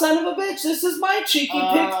 You son of a bitch! This is my cheeky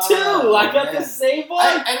pick too. I got the same one.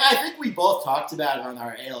 I think we both talked about it on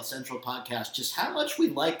our AL Central podcast, just how much we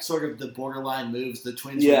like sort of the borderline moves the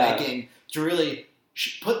Twins were making to really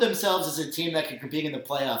put themselves as a team that can compete in the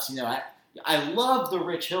playoffs. I love the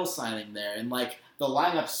Rich Hill signing there, and like the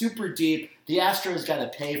lineup super deep. The Astros got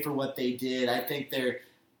to pay for what they did. I think they're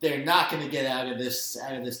not going to get out of this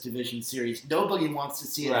division series. Nobody wants to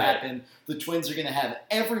see it happen. The Twins are going to have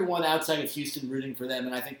everyone outside of Houston rooting for them,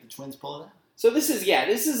 and I think the Twins pull it out. So this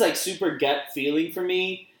is like super gut feeling for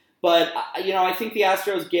me. But, I think the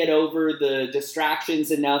Astros get over the distractions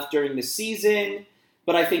enough during the season,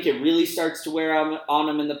 but I think it really starts to wear on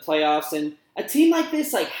them in the playoffs. And a team like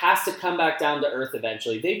this has to come back down to earth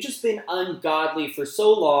eventually. They've just been ungodly for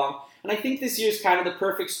so long, and I think this year's kind of the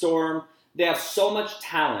perfect storm. They have so much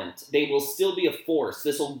talent. They will still be a force.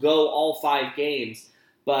 This will go all 5 games.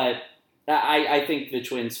 But I think the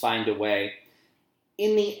Twins find a way.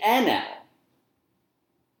 In the NL,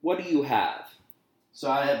 what do you have? So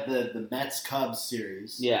I have the Mets-Cubs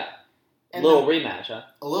series. Yeah. And a little rematch, huh?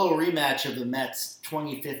 A little rematch of the Mets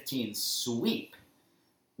 2015 sweep,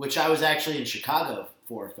 which I was actually in Chicago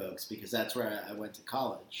for, folks, because that's where I went to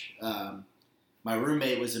college. My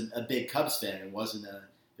roommate was a big Cubs fan and it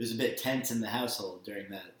was a bit tense in the household during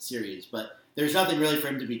that series, but there's nothing really for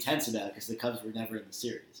him to be tense about because the Cubs were never in the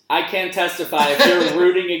series. I can testify if you're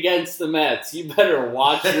rooting against the Mets, you better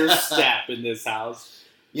watch your step in this house.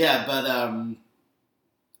 Yeah, but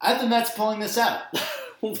I have the Mets pulling this out.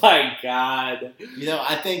 Oh my God!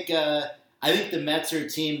 I think the Mets are a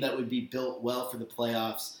team that would be built well for the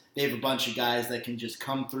playoffs. They have a bunch of guys that can just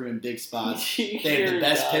come through in big spots. They have the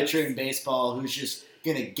best pitcher in baseball who's just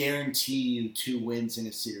going to guarantee you 2 wins in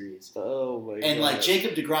a series. Oh, my God. And,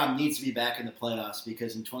 Jacob deGrom needs to be back in the playoffs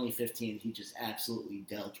because in 2015, he just absolutely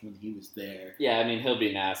dealt when he was there. Yeah, I mean, he'll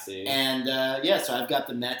be nasty. And, so I've got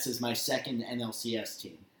the Mets as my second NLCS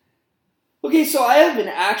team. Okay, so I have an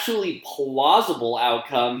actually plausible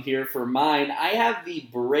outcome here for mine. I have the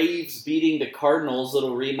Braves beating the Cardinals,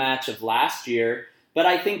 little rematch of last year, but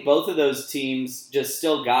I think both of those teams just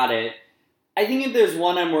still got it. I think if there's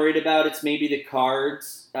one I'm worried about, it's maybe the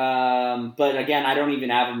Cards. But again, I don't even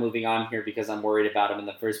have them moving on here because I'm worried about them in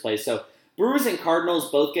the first place. So Brewers and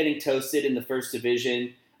Cardinals both getting toasted in the first in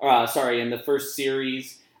the first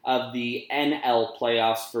series of the NL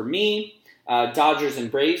playoffs for me. Dodgers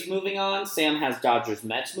and Braves moving on. Sam has Dodgers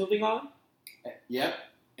Mets moving on. Yep,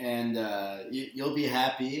 and you'll be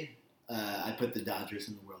happy. I put the Dodgers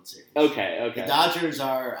in the World Series. Okay. The Dodgers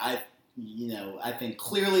are, I think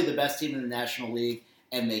clearly the best team in the National League,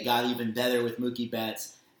 and they got even better with Mookie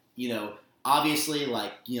Betts. Obviously,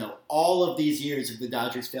 all of these years of the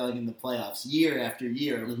Dodgers failing in the playoffs, year after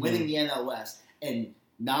year, winning the NL West and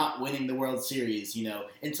not winning the World Series,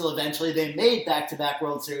 until eventually they made back-to-back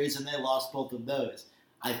World Series and they lost both of those.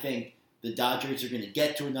 I think the Dodgers are going to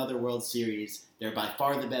get to another World Series. They're by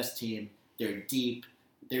far the best team. They're deep.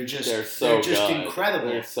 They're just incredible.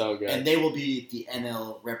 They're so good. And they will be the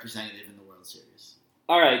NL representative in the World Series.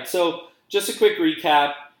 All right, so just a quick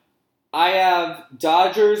recap. I have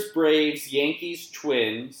Dodgers, Braves, Yankees,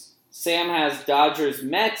 Twins. Sam has Dodgers,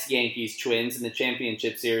 Mets, Yankees, Twins in the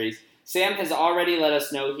championship series. Sam has already let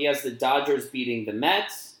us know he has the Dodgers beating the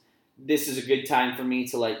Mets. This is a good time for me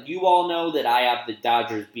to let you all know that I have the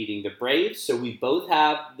Dodgers beating the Braves. So we both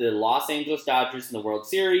have the Los Angeles Dodgers in the World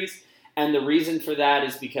Series. And the reason for that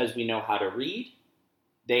is because we know how to read.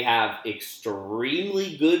 They have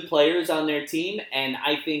extremely good players on their team. And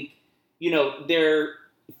I think, they're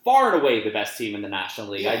far and away the best team in the National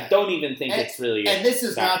League. Yeah. I don't even think it's really... And this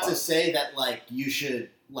is not to say that, you should...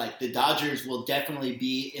 the Dodgers will definitely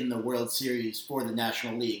be in the World Series for the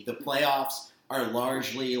National League. The playoffs are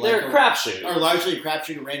largely... they're a crapshoot. Are largely a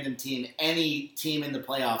crapshoot, a random team. Any team in the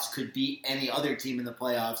playoffs could beat any other team in the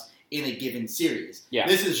playoffs in a given series. Yeah.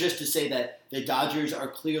 This is just to say that the Dodgers are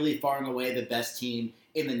clearly far and away the best team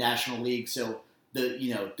in the National League. So the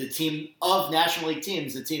team of National League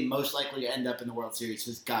teams, the team most likely to end up in the World Series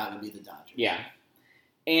has got to be the Dodgers. Yeah.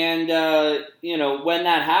 And, when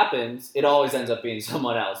that happens, it always ends up being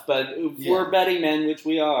someone else. But if we're betting men, which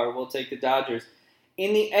we are, we'll take the Dodgers.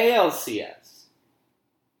 In the ALCS,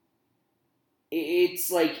 it's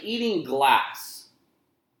like eating glass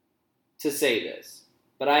to say this.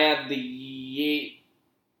 But I have the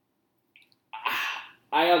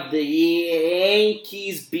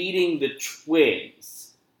Yankees beating the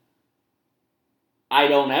Twins. I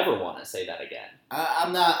don't ever want to say that again.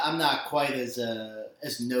 I'm not quite as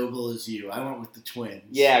noble as you. I went with the Twins.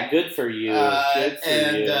 Yeah, good for you.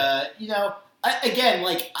 You.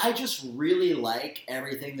 I just really like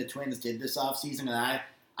everything the Twins did this offseason, and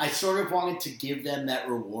I sort of wanted to give them that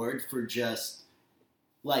reward for just,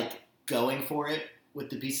 going for it with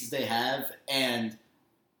the pieces they have, and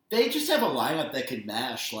they just have a lineup that could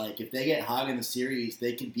mash. If they get hot in the series,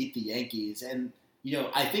 they can beat the Yankees, and,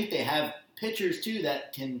 I think they have pitchers, too,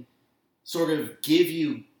 that can sort of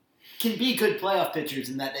can be good playoff pitchers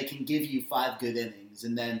in that they can give you 5 good innings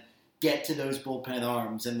and then get to those bullpen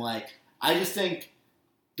arms. And, I just think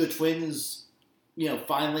the Twins,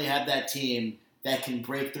 finally have that team that can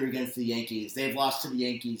break through against the Yankees. They've lost to the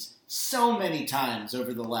Yankees so many times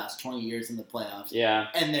over the last 20 years in the playoffs. Yeah.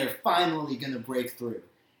 And they're finally going to break through.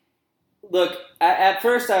 Look, at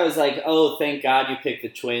first I was like, oh, thank God you picked the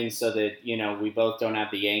Twins so that, we both don't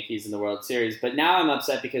have the Yankees in the World Series. But now I'm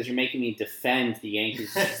upset because you're making me defend the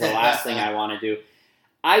Yankees, which is the last thing I want to do.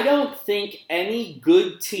 I don't think any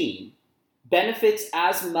good team benefits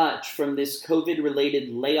as much from this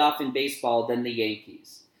COVID-related layoff in baseball than the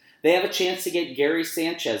Yankees. They have a chance to get Gary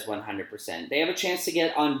Sanchez 100%. They have a chance to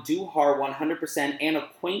get Andujar 100% and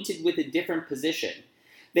acquainted with a different position.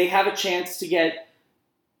 They have a chance to get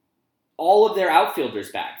all of their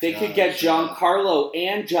outfielders back. They could get Giancarlo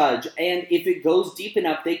and Judge, and if it goes deep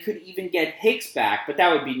enough, they could even get Hicks back, but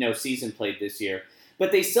that would be no season played this year.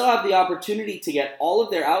 But they still have the opportunity to get all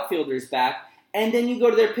of their outfielders back, and then you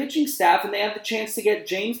go to their pitching staff, and they have the chance to get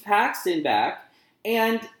James Paxton back,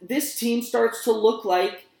 and this team starts to look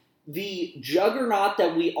like the juggernaut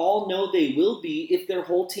that we all know they will be if their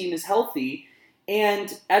whole team is healthy.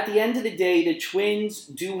 And at the end of the day, the Twins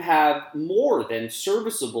do have more than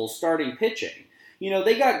serviceable starting pitching.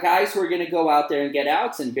 They got guys who are going to go out there and get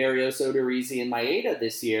outs in Barrios, Odorizzi, and Maeda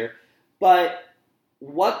this year. But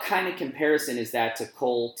what kind of comparison is that to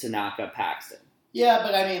Cole, Tanaka, Paxton? Yeah,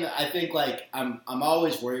 but I think I'm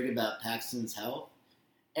always worried about Paxton's health.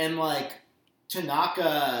 And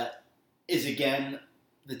Tanaka is again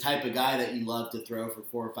the type of guy that you love to throw for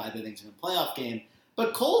 4 or 5 innings in a playoff game.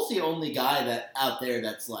 But Cole's the only guy that out there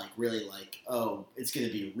that's really oh, it's going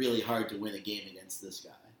to be really hard to win a game against this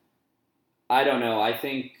guy. I don't know. I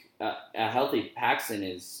think a healthy Paxton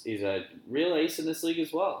is a real ace in this league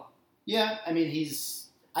as well. Yeah,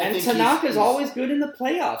 Tanaka's always good in the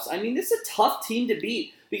playoffs. This is a tough team to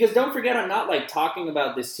beat because don't forget, I'm not talking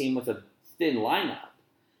about this team with a thin lineup.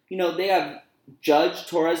 They have Judge,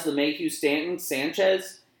 Torres, LeMahieu, Stanton,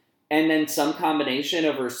 Sanchez, and then some combination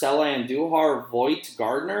of Urshela, Andujar, Voit,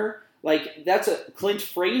 Gardner. That's a Clint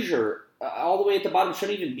Frazier all the way at the bottom.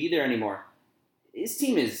 Shouldn't even be there anymore. His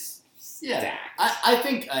team is stacked. I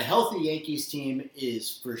think a healthy Yankees team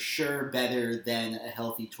is for sure better than a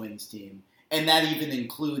healthy Twins team. And that even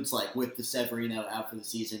includes, with the Severino out for the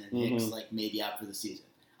season and Hicks, maybe out for the season.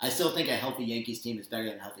 I still think a healthy Yankees team is better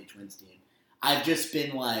than a healthy Twins team. I've just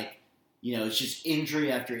been it's just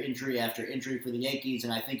injury after injury after injury for the Yankees,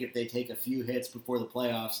 and I think if they take a few hits before the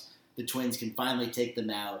playoffs, the Twins can finally take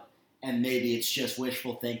them out, and maybe it's just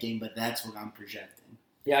wishful thinking, but that's what I'm projecting.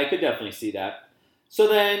 Yeah, I could definitely see that. So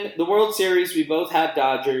then, the World Series, we both have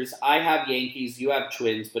Dodgers, I have Yankees, you have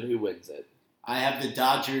Twins, but who wins it? I have the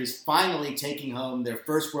Dodgers finally taking home their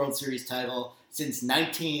first World Series title since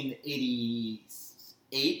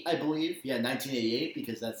 1988, I believe. Yeah, 1988,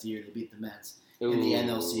 because that's the year they beat the Mets. In the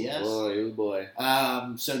NLCS. Oh boy.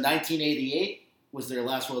 So 1988 was their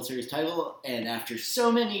last World Series title, and after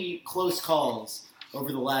so many close calls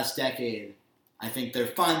over the last decade, I think they're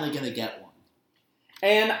finally going to get one.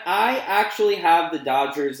 And I actually have the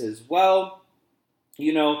Dodgers as well.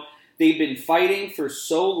 They've been fighting for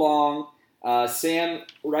so long. Sam,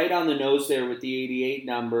 right on the nose there with the 88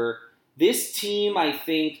 number. This team, I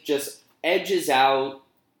think, just edges out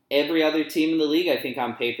every other team in the league. I think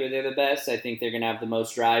on paper they're the best. I think they're going to have the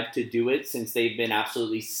most drive to do it since they've been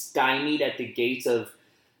absolutely stymied at the gates of,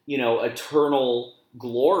 eternal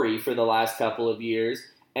glory for the last couple of years.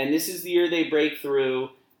 And this is the year they break through.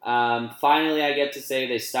 Finally, I get to say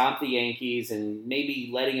they stomped the Yankees, and maybe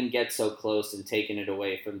letting them get so close and taking it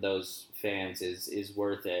away from those fans is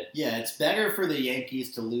worth it. Yeah, it's better for the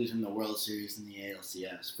Yankees to lose in the World Series than the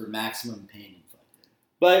ALCS for maximum pain inflicted.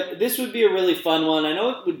 But this would be a really fun one. I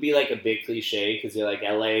know it would be a big cliche because you're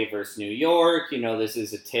LA versus New York. This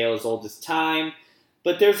is a tale as old as time.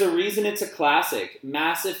 But there's a reason it's a classic.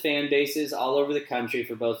 Massive fan bases all over the country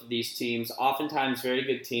for both of these teams. Oftentimes very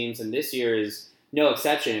good teams, and this year is no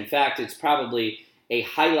exception. In fact, it's probably a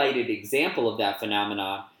highlighted example of that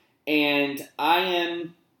phenomenon. And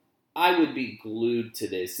I would be glued to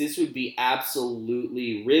this. This would be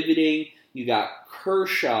absolutely riveting. You got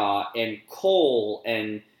Kershaw and Cole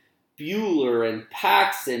and Buehler and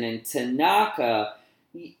Paxton and Tanaka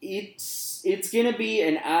It's going to be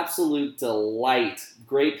an absolute delight.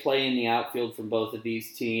 Great play in the outfield from both of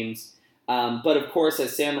these teams. But of course,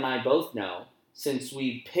 as Sam and I both know, since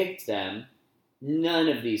we picked them, none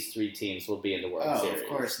of these three teams will be in the World Series. Of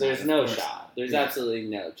course There's no shot. There's absolutely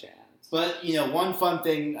no chance. But, one fun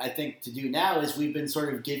thing I think to do now is we've been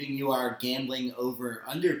sort of giving you our gambling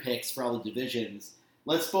over-under picks for all the divisions.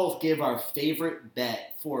 Let's both give our favorite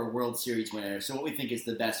bet for a World Series winner, so what we think is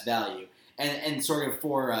the best value. And sort of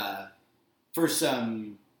for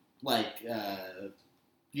some,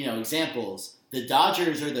 examples, the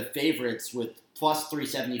Dodgers are the favorites with plus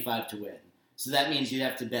 375 to win. So that means you'd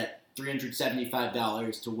have to bet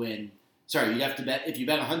 $375 to win. Sorry, you'd have to bet, if you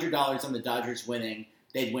bet $100 on the Dodgers winning,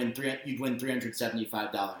 you'd win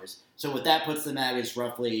 $375. So what that puts them at is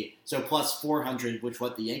roughly, plus 400, which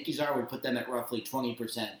what the Yankees are, would put them at roughly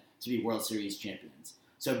 20% to be World Series champions.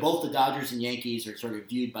 So both the Dodgers and Yankees are sort of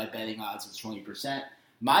viewed by betting odds as 20%.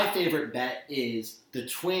 My favorite bet is the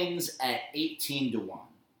Twins at 18 to 1.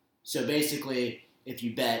 So basically, if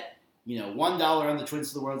you bet, $1 on the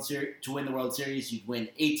Twins to win the World Series, you'd win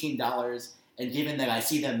 $18. And given that I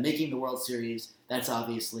see them making the World Series, that's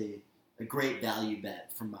obviously a great value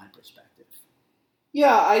bet from my perspective.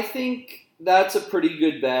 Yeah, I think that's a pretty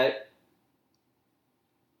good bet.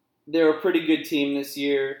 They're a pretty good team this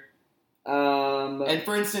year. And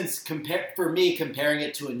for instance, comparing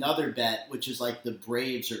it to another bet, which is like the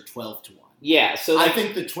Braves are 12 to 1. Yeah, so I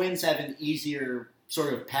think the Twins have an easier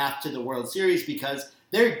sort of path to the World Series because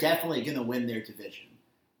they're definitely going to win their division.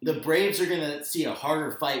 The Braves are going to see a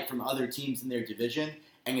harder fight from other teams in their division,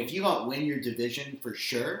 and if you don't win your division for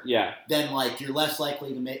sure, then you're less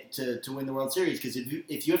likely to win the World Series because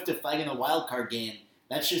if you have to fight in a wild card game,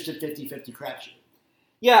 that's just a 50-50 crapshoot.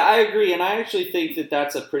 Yeah, I agree, and I actually think that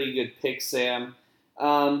that's a pretty good pick, Sam.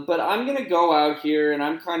 But I'm going to go out here, and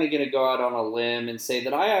I'm kind of going to go out on a limb and say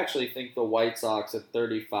that I actually think the White Sox at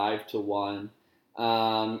 35 to 1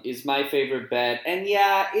 is my favorite bet. And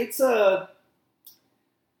yeah, it's a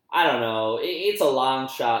long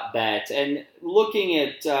shot bet. And looking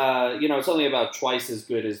at, it's only about twice as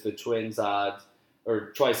good as the Twins odds,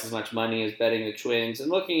 or twice as much money as betting the Twins.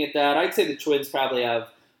 And looking at that, I'd say the Twins probably have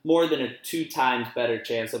more than a 2 times better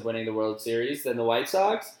chance of winning the World Series than the White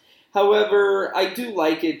Sox. However, I do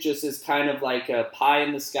like it just as kind of like a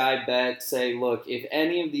pie-in-the-sky bet. Say, look, if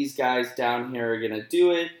any of these guys down here are going to do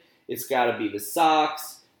it, it's got to be the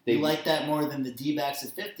Sox. You like that more than the D-backs at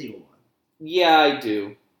 50 to 1? Yeah, I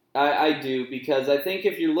do. I do, because I think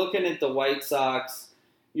if you're looking at the White Sox,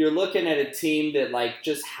 you're looking at a team that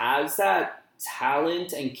just has that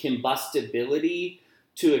talent and combustibility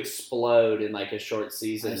to explode in a short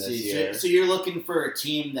season this year. So you're looking for a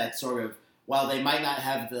team that sort of, while they might not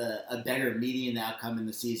have a better median outcome in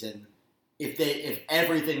the season, if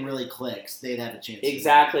everything really clicks, they'd have a chance.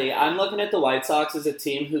 Exactly. I'm looking at the White Sox as a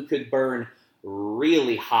team who could burn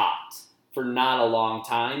really hot for not a long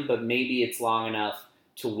time, but maybe it's long enough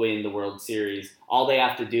to win the World Series. All they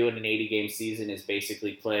have to do in an 80-game season is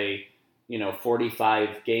basically play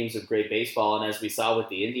 45 games of great baseball, and as we saw with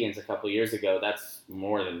the Indians a couple years ago, that's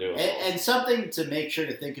more than doable. And something to make sure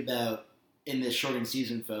to think about in this shortened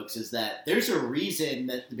season, folks, is that there's a reason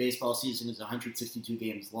that the baseball season is 162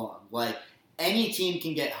 games long. Any team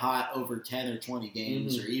can get hot over 10 or 20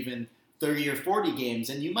 games, or even 30 or 40 games,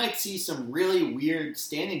 and you might see some really weird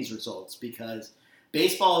standings results because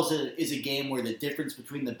baseball is a game where the difference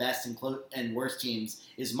between the best and worst teams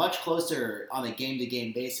is much closer on a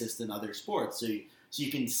game-to-game basis than other sports. So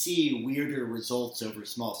you can see weirder results over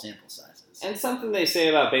small sample sizes. And something they say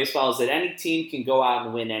about baseball is that any team can go out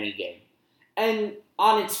and win any game. And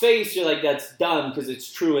on its face, you're like, that's dumb because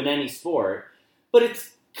it's true in any sport. But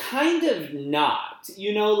it's kind of not.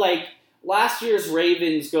 Last year's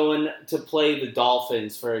Ravens going to play the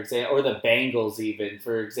Dolphins, for example, or the Bengals even,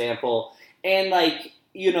 for example. And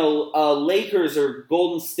Lakers or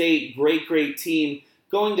Golden State, great team,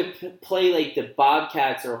 going to play the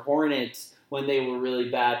Bobcats or Hornets when they were really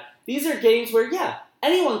bad. These are games where,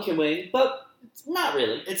 anyone can win, but not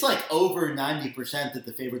really. It's over 90% that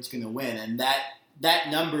the favorite's going to win, and that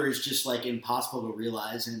number is just impossible to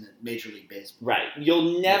realize in Major League Baseball. Right.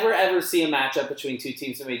 You'll never ever see a matchup between two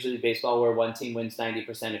teams in Major League Baseball where one team wins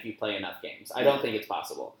 90% if you play enough games. I don't think it's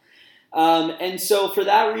possible. And so for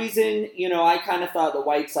that reason, I kind of thought the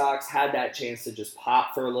White Sox had that chance to just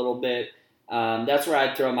pop for a little bit. That's where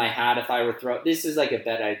I'd throw my hat if I were this is a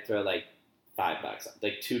bet I'd throw $5 on,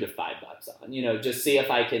 $2 to $5 on, just see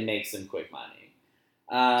if I can make some quick money.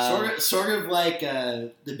 Sort of like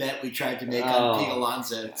the bet we tried to make on Pete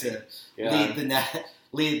Alonso to lead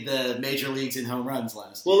lead the major leagues in home runs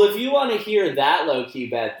last year. Well, if you want to hear that low-key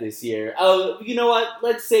bet this year, you know what?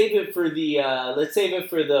 Let's save it for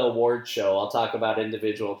the award show. I'll talk about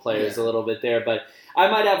individual players a little bit there, but I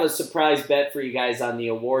might have a surprise bet for you guys on the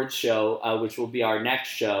award show, which will be our next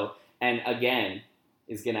show, and again,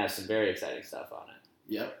 is going to have some very exciting stuff on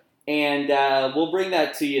it. Yep. And we'll bring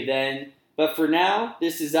that to you then. But for now,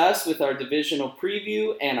 this is us with our divisional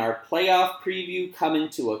preview and our playoff preview coming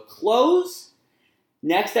to a close.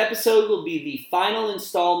 Next episode will be the final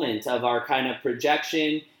installment of our kind of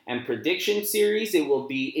projection and prediction series. It will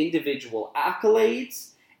be individual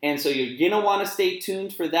accolades, and so you're going to want to stay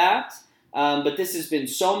tuned for that. But this has been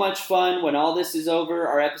so much fun. When all this is over,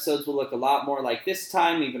 our episodes will look a lot more like this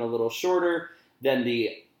time, even a little shorter than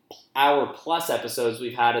the hour-plus episodes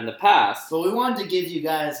we've had in the past. But we wanted to give you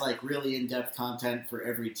guys really in-depth content for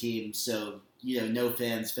every team, so no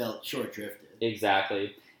fans felt short-drifted.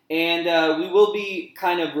 Exactly. And we will be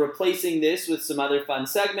kind of replacing this with some other fun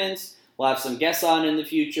segments. We'll have some guests on in the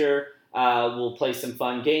future. We'll play some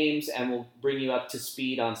fun games, and we'll bring you up to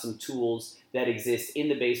speed on some tools that exist in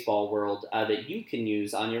the baseball world that you can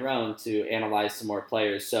use on your own to analyze some more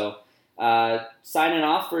players. So signing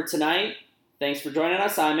off for tonight. Thanks for joining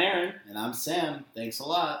us. I'm Aaron. And I'm Sam. Thanks a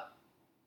lot.